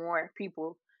and get more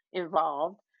people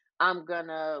involved, I'm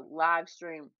gonna live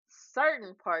stream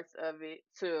certain parts of it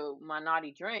to my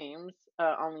Naughty Dreams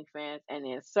OnlyFans, and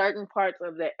then certain parts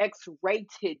of the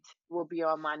X-rated will be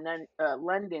on my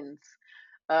London's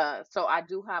So I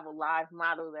do have a live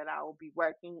model that I will be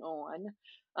working on.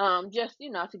 Just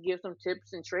to give some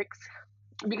tips and tricks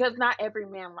because not every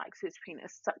man likes his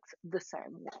penis sucked the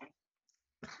same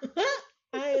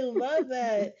I love way.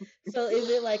 that. So is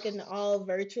it like an all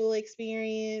virtual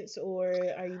experience or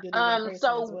are you doing it in person as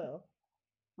So well?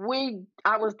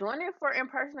 I was doing it for in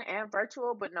person and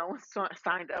virtual, but no one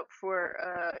signed up for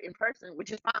in person,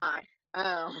 which is fine.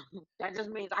 Um, that just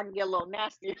means I can get a little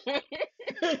nasty.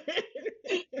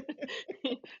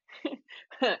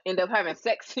 End up having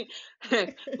sex.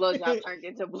 Blowjob turned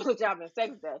into blowjob and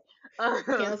sex day.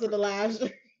 Cancel the live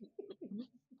stream.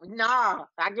 Nah,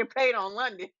 I get paid on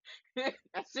London. That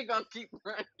shit gonna keep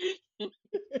running.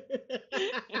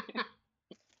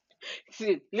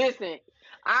 Listen,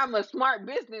 I'm a smart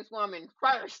businesswoman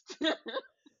first.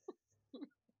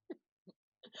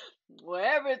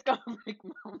 Whatever it's gonna make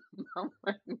my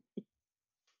money.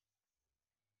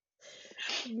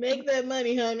 Make that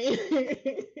money, honey.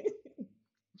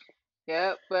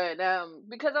 Yep, but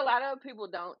because a lot of people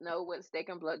don't know what Steak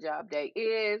and Blowjob Day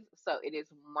is, so it is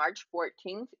March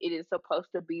 14th. It is supposed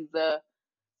to be the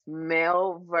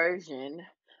male version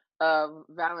of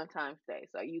Valentine's Day.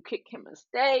 So you kick him a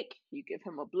steak, you give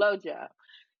him a blowjob.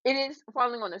 It is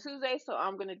falling on a Tuesday, so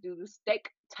I'm gonna do the Steak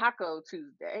Taco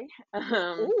Tuesday.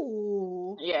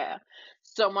 Ooh. Yeah.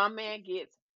 So my man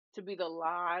gets to be the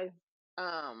live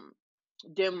um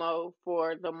demo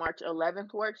for the March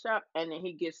 11th workshop, and then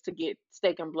he gets to get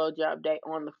Steak and Blowjob Day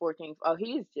on the 14th. Oh,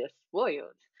 he's just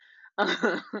spoiled.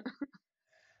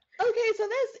 Okay, so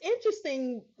that's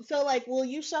interesting. So like will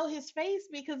you show his face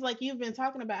because like you've been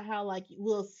talking about how like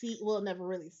we'll never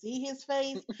really see his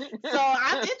face. So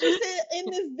I'm interested in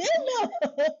this demo.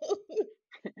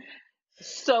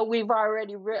 So we've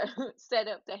already set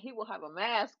up that he will have a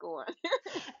mask on.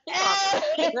 He gonna have a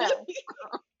ski Hey, mask.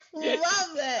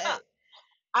 love that.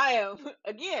 I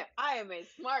am a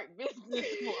smart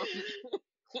businesswoman.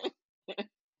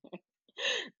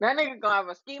 That nigga gonna have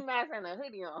a ski mask and a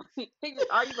hoodie on. He just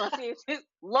all you gonna see is his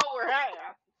lower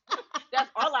half. That's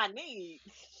all I need.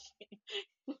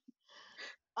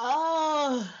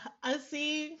 Oh, I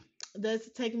see.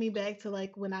 That's taking me back to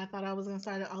like when I thought I was gonna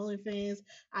start an OnlyFans.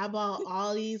 I bought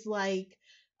all these like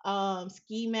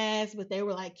ski masks, but they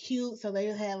were like cute, so they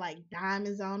had like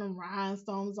diamonds on them,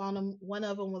 rhinestones on them. One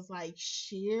of them was like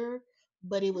sheer,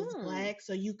 but it was Hmm. black,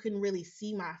 so you couldn't really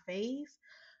see my face.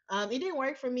 It didn't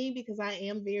work for me because I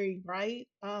am very bright.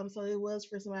 So it was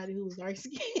for somebody who was dark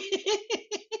skinned.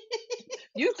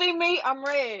 You see me, I'm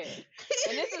red.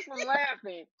 And this is from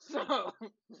laughing. So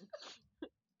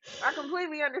I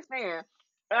completely understand.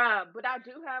 But I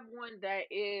do have one that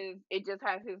is it just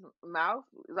has his mouth.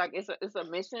 Like it's a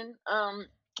mission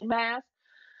mask.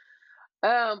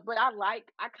 But I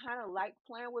kinda like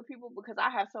playing with people because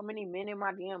I have so many men in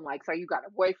my DM, like, so you got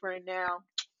a boyfriend now?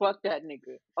 Fuck that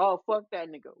nigga. Oh, fuck that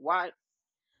nigga. Why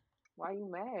you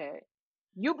mad?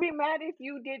 You be mad if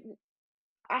you didn't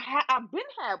I've been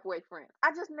had boyfriends.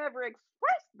 I just never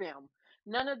expressed them.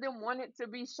 None of them wanted to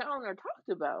be shown or talked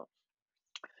about.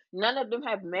 None of them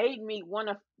have made me want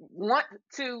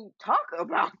to talk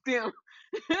about them.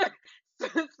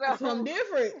 Something So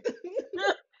different.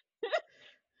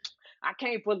 I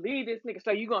can't believe this nigga.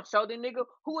 So you gonna show the nigga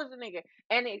who is the nigga?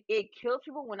 And it kills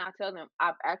people when I tell them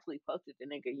I've actually posted the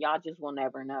nigga. Y'all just will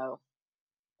never know.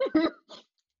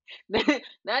 That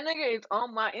nigga is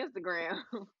on my Instagram.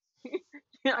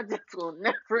 Y'all just will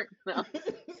never know.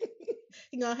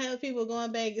 You gonna have people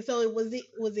going back. So was it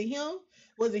him?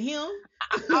 Was it him?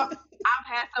 I've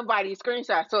had somebody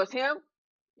screenshot. So it's him.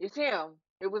 It's him.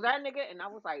 It was that nigga, and I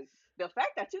was like, the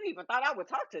fact that you even thought I would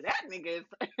talk to that nigga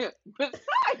is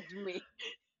besides me.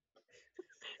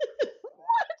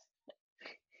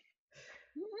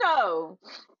 No.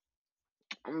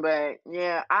 But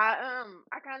yeah, I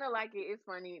kind of like it. It's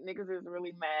funny. Niggas is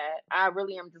really mad. I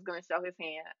really am just gonna show his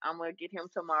hand. I'm gonna get him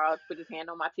tomorrow. Put his hand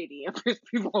on my titty and piss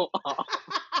people off.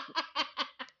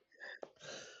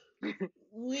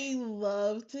 We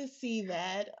love to see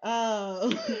that.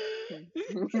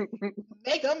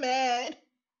 Make them mad.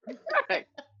 Right.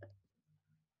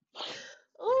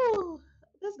 Ooh,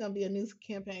 that's gonna be a new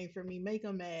campaign for me. Make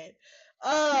them mad.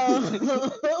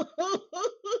 Oh,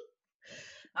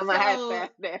 I'm a so hashtag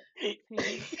that.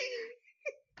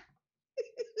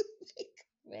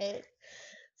 mad.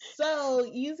 So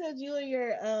you said you and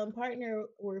your partner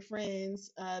were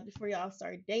friends before y'all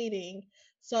started dating. Yeah.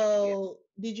 So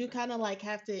did you kind of like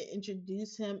have to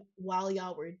introduce him while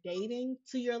y'all were dating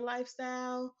to your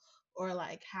lifestyle, or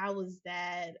like how was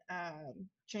that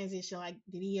transition? Like,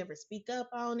 did he ever speak up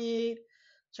on it?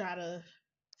 Try to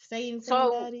say anything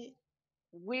So about it?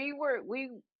 we were we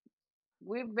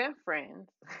we've been friends.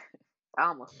 I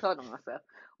almost told him myself.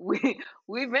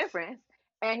 We've been friends,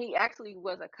 and he actually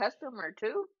was a customer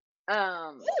too.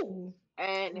 Um, Ooh,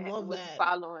 and love was that.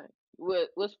 following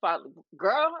was following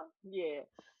girl, yeah.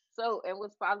 So and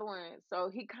was following. So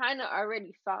he kind of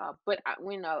already saw, but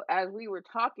as we were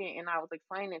talking, and I was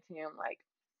explaining to him like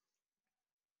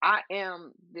I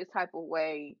am this type of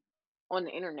way on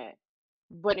the internet,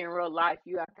 but in real life,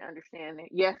 you have to understand that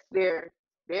yes,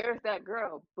 there's that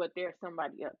girl, but there's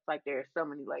somebody else. Like there's so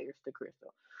many layers to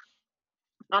Crystal.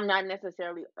 I'm not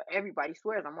necessarily. Everybody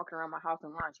swears I'm walking around my house in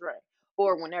lingerie,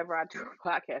 or whenever I do a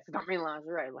podcast, I'm in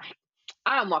lingerie. Like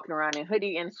I'm walking around in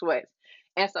hoodie and sweats.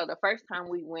 And so the first time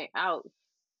we went out,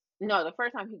 no, the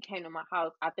first time he came to my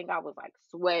house, I think I was like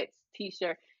sweats,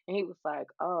 t-shirt, and he was like,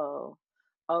 "Oh,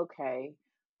 okay,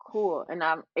 cool." And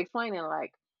I'm explaining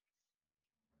like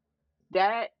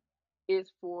that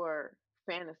is for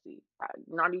fantasy.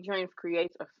 Naughty Dreams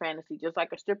creates a fantasy, just like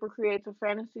a stripper creates a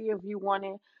fantasy of you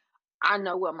wanting. I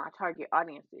know what my target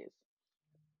audience is.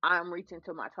 I'm reaching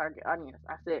to my target audience.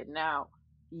 I said, now,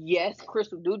 yes,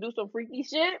 Crystal do some freaky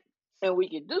shit, and we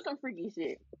can do some freaky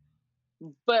shit,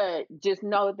 but just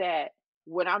know that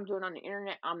what I'm doing on the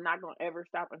internet, I'm not gonna ever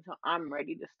stop until I'm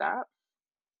ready to stop,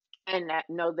 and that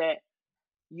know that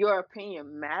your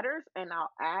opinion matters, and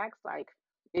I'll ask like,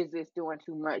 is this doing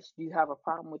too much? Do you have a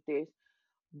problem with this?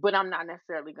 But I'm not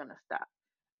necessarily gonna stop.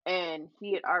 And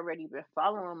he had already been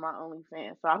following my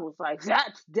OnlyFans, so I was like,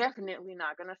 "That's definitely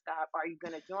not gonna stop. Are you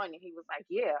gonna join?" And he was like,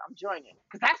 "Yeah, I'm joining."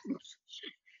 Cause that's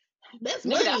That's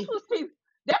nigga, money.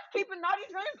 that's keeping Naughty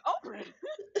Dreams open.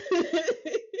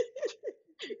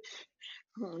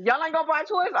 Y'all ain't gonna buy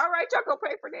toys, all right? Y'all go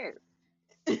pay for this.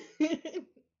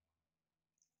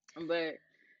 But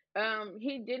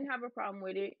he didn't have a problem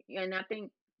with it, and I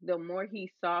think the more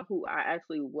he saw who I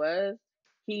actually was,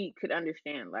 he could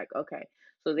understand. Like, okay,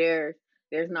 so there's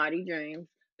Naughty Dreams,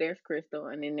 there's Crystal,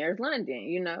 and then there's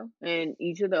London. And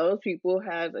each of those people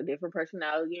has a different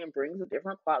personality and brings a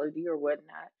different quality or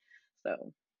whatnot.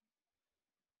 So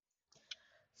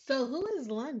So who is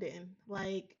London?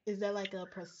 Like, is that like a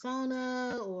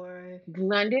persona or?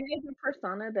 London is a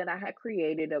persona that I had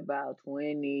created about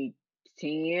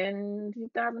 2010,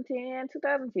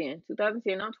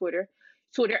 2010 on Twitter.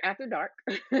 Twitter After Dark.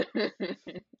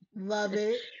 Love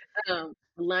it.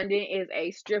 London is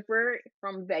a stripper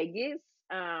from Vegas.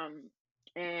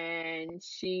 And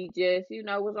she just,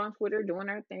 was on Twitter doing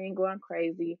her thing, going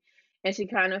crazy. And she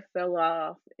kind of fell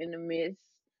off in the midst.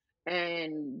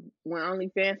 And when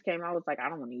OnlyFans came, I was like, I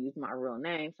don't want to use my real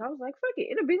name. So I was like, fuck it,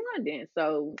 it'll be London.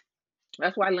 So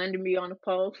that's why London be on the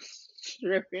post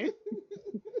stripping.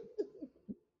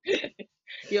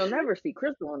 You'll never see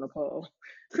Crystal on the pole.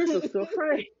 Crystal's still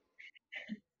afraid.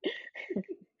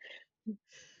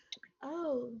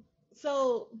 Oh,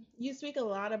 so you speak a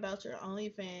lot about your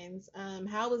OnlyFans.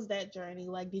 How was that journey?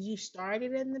 Like, did you start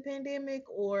it in the pandemic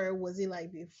or was it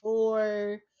like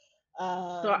before? So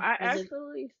I Was it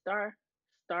actually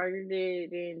started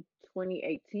it in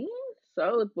 2018.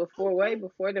 So it was way okay?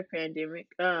 before the pandemic.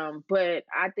 But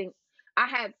I think I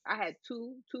had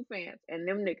two fans, and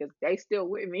them niggas they still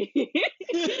with me.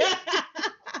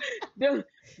 them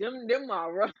them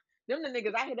are rough. Them the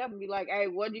niggas I hit up and be like, hey,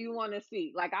 what do you want to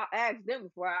see? Like I'll ask them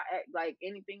before I act like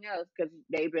anything else because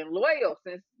they've been loyal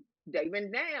since they've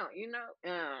been down.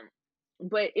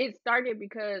 But it started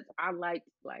because I liked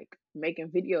like making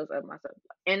videos of myself,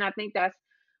 and I think that's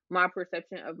my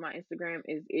perception of my Instagram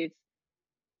is it's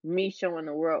me showing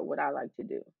the world what I like to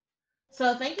do.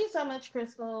 So thank you so much,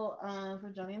 Crystal,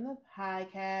 for joining the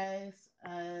podcast.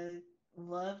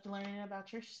 Loved learning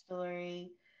about your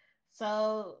story.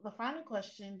 So the final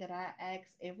question that I ask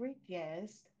every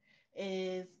guest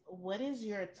is, what is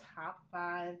your top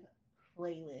five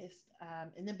playlist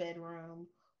in the bedroom,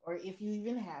 or if you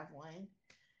even have one?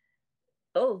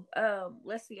 Oh,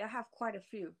 let's see. I have quite a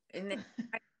few, and then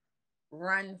I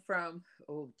run from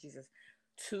Jesus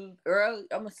to early.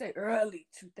 I'm gonna say early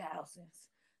 2000s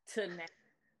to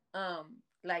now.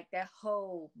 Like that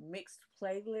whole mixed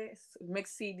playlist,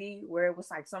 mixed CD, where it was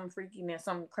like something freaky and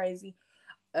something crazy.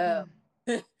 Uh,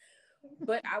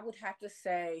 but I would have to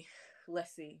say,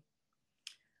 let's see,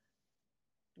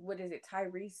 what is it?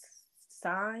 Tyrese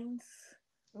Signs.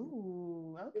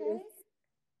 Ooh, okay.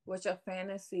 What's your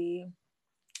fantasy?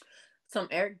 Some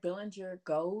Eric Bellinger,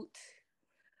 Goat.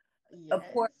 Of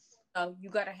course, Yes. you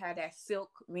gotta have that silk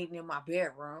meeting in my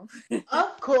bedroom.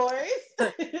 Of course.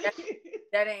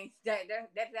 That ain't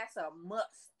that's a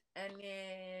must. And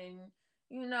then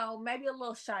maybe a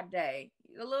little Sade.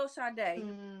 A little Sade. He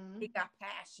Mm, got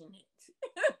passionate.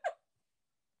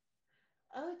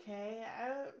 okay.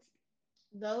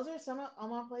 Those are some on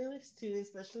my playlist too,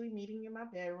 especially Meeting in My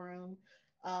Bedroom.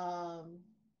 Um,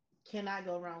 cannot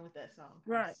go wrong with that song.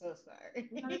 I'm Right. so sorry.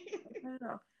 I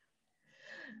know.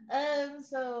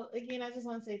 So again, I just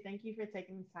want to say thank you for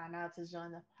taking the time out to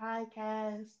join the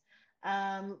podcast.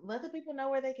 Let the people know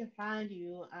where they can find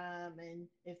you. And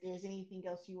if there's anything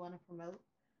else you want to promote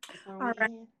before All we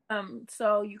right. end.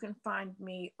 So you can find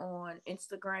me on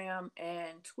Instagram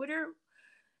and Twitter.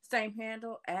 Same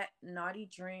handle at Naughty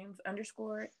Dreams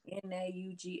underscore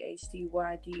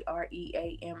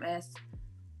NAUGHTYDREAMS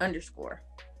underscore.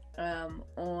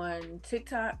 On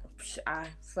TikTok, I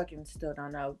fucking still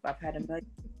don't know. I've had a million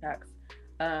TikToks.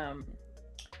 Um,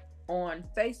 on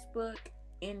Facebook,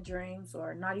 In Dreams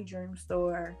or Naughty Dream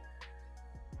Store.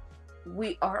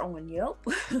 We are on Yelp.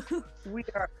 We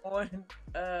are on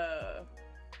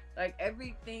like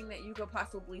everything that you could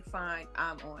possibly find,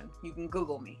 I'm on. You can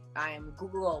Google me. I am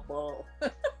Googleable.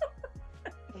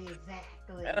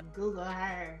 Exactly. Google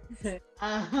her.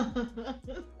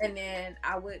 And then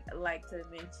I would like to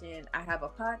mention I have a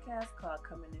podcast called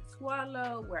Come In and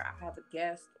Swallow, where I have a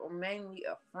guest or mainly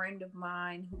a friend of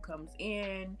mine who comes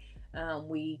in.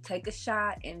 We take a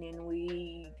shot and then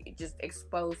we just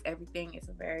expose everything. It's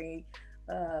a very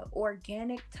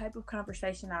organic type of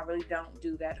conversation. I really don't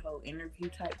do that whole interview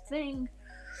type thing.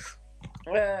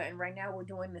 And right now we're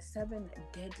doing the 7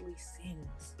 deadly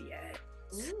sins yet.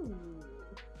 Ooh.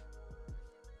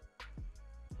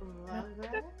 Love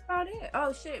that. That's about it.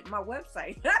 Oh shit, my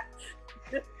website.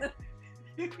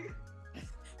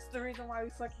 It's the reason why we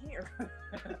fucking here.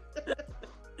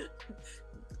 You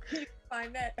can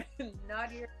find that at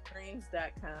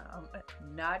NaughtierDreams.com.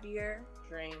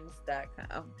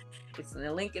 NaughtierDreams.com. It's in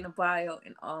the link in the bio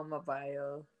and all my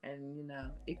bio. And you know,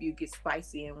 if you get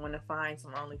spicy and want to find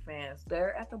some OnlyFans,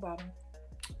 they're at the bottom.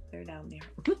 They're down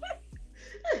there.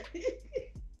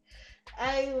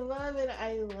 I love it.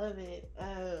 I love it.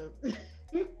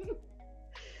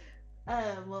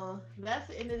 Well, that's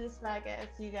the end of this podcast,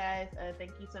 you guys.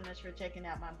 Thank you so much for checking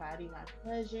out My Body, My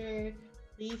Pleasure.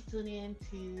 Please tune in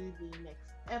to the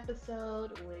next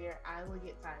episode where I will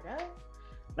get tied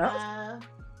up.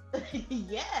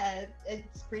 Yeah,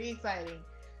 it's pretty exciting.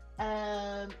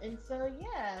 And so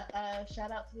yeah,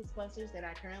 shout out to the sponsors that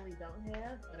I currently don't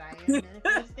have, but I am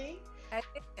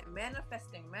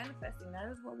manifesting. Manifesting. That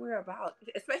is what we're about,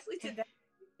 especially today.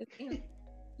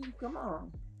 Come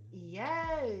on.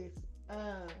 Yes.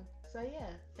 So yeah,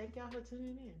 thank y'all for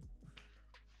tuning in.